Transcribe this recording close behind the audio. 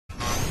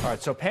All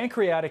right, so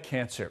pancreatic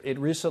cancer. It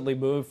recently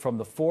moved from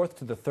the fourth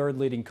to the third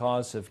leading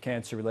cause of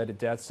cancer-related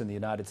deaths in the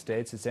United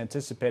States. It's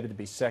anticipated to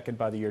be second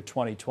by the year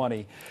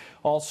 2020.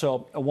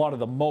 Also, one of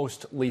the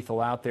most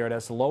lethal out there. It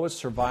has the lowest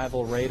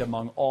survival rate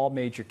among all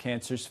major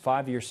cancers.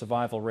 5-year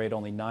survival rate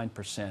only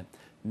 9%.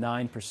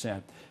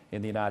 9%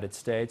 in the United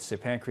States. A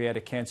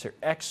pancreatic cancer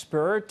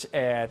expert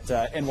at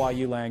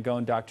NYU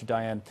Langone, Dr.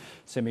 Diane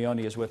Simone,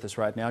 is with us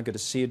right now. Good to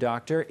see you,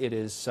 doctor. It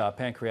is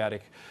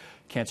Pancreatic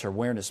Cancer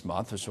Awareness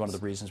Month, which is one of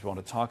the reasons we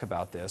want to talk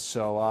about this.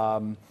 So, I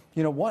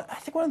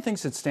think one of the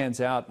things that stands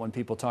out when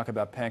people talk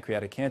about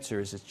pancreatic cancer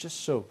is it's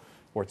just so,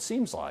 or it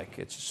seems like,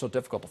 it's just so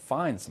difficult to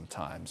find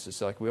sometimes. It's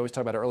like we always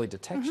talk about early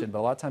detection, but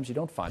a lot of times you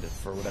don't find it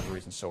for whatever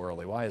reason so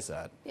early. Why is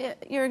that? Yeah,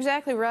 you're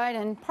exactly right.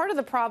 And part of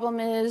the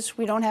problem is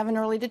we don't have an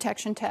early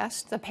detection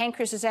test. The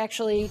pancreas is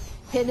actually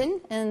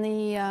hidden in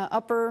the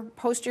upper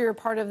posterior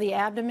part of the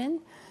abdomen,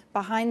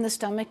 behind the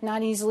stomach,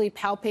 not easily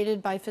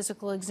palpated by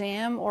physical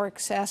exam or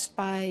accessed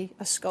by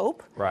a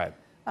scope, right?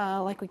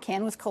 Like we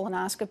can with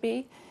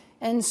colonoscopy.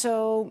 And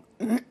so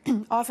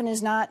often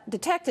is not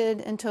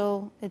detected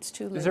until it's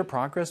too late. Is there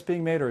progress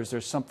being made, or is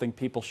there something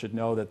people should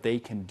know that they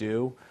can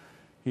do?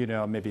 You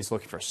know, maybe he's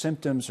looking for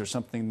symptoms or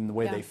something in the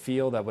way they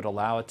feel that would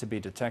allow it to be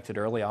detected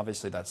early.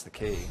 Obviously, that's the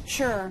key.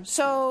 Sure.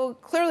 So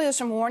clearly there's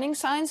some warning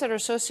signs that are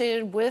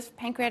associated with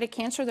pancreatic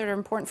cancer that are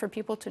important for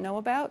people to know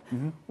about.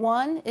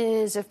 One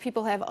is if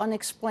people have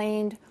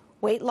unexplained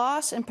weight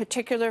loss, in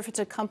particular if it's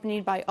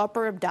accompanied by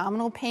upper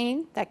abdominal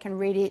pain that can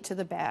radiate to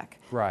the back.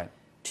 Right.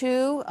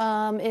 Two,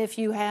 if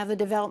you have the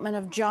development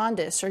of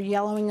jaundice or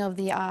yellowing of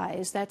the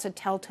eyes, that's a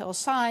telltale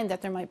sign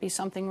that there might be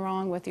something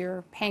wrong with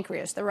your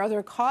pancreas. There are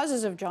other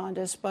causes of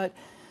jaundice, but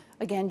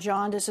again,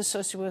 jaundice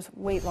associated with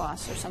weight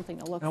loss or something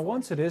to look for. Now,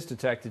 once it is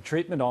detected,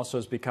 treatment also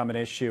has become an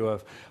issue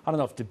of, I don't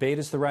know if debate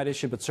is the right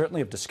issue, but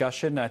certainly of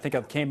discussion. I think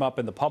it came up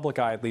in the public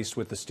eye, at least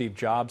with the Steve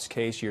Jobs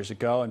case years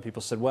ago, and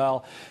people said,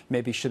 well,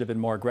 maybe he should have been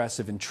more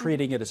aggressive in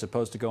treating it as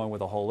opposed to going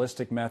with a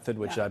holistic method,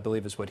 which I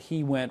believe is what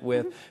he went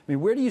with. I mean,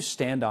 where do you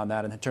stand on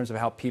that in terms of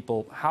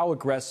how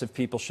aggressive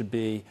people should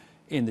be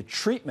in the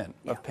treatment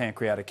of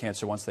pancreatic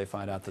cancer once they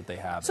find out that they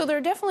have it? So there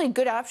are definitely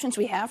good options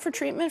we have for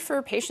treatment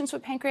for patients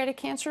with pancreatic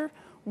cancer.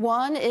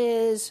 One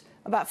is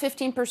about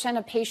 15%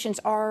 of patients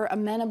are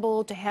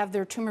amenable to have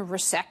their tumor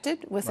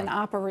resected with an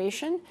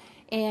operation,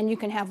 and you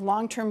can have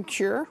long-term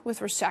cure with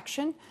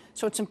resection.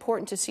 So it's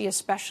important to see a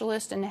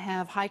specialist and to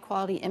have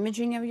high-quality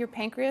imaging of your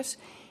pancreas.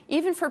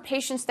 Even for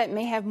patients that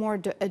may have more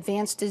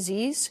advanced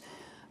disease,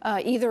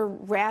 either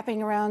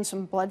wrapping around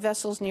some blood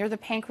vessels near the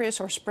pancreas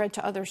or spread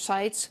to other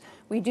sites.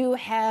 We do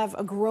have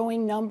a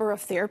growing number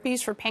of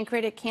therapies for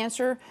pancreatic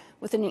cancer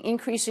with an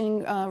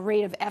increasing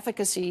rate of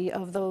efficacy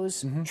of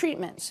those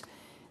treatments.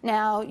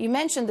 Now, you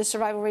mentioned the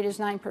survival rate is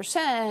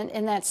 9%,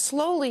 and that's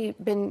slowly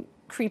been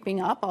creeping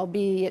up,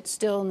 albeit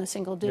still in the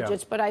single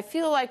digits. But I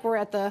feel like we're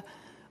at the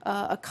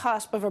a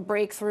cusp of a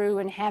breakthrough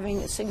and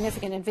having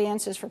significant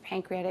advances for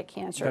pancreatic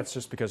cancer. That's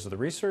just because of the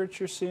research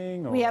you're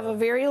seeing? Or? We have a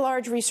very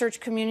large research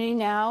community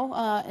now,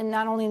 and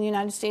not only in the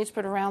United States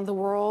but around the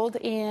world,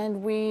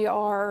 and we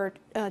are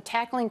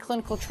tackling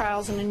clinical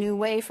trials in a new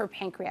way for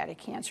pancreatic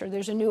cancer.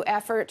 There's a new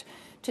effort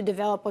to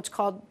develop what's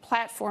called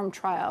platform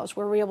trials,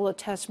 where we're able to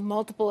test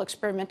multiple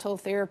experimental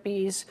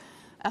therapies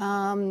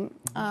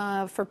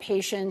for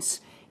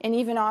patients and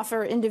even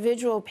offer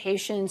individual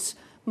patients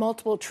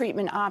multiple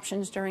treatment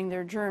options during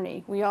their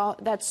journey.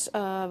 That's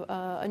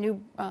a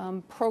new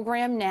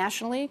program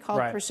nationally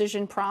called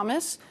Precision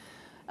Promise.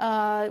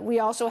 We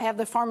also have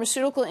the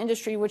pharmaceutical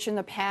industry, which in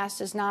the past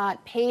has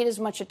not paid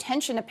as much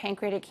attention to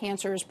pancreatic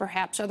cancer as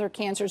perhaps other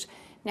cancers,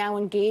 now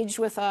engaged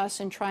with us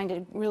in trying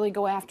to really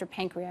go after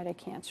pancreatic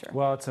cancer.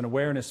 Well, it's an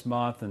awareness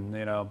month,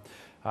 and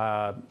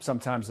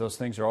sometimes those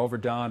things are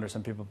overdone, or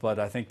some people, but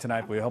I think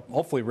tonight we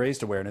hopefully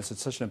raised awareness.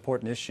 It's such an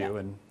important issue,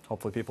 and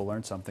hopefully people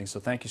learn something. So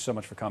thank you so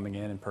much for coming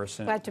in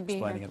person, Glad to be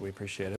explaining here. it. We appreciate it.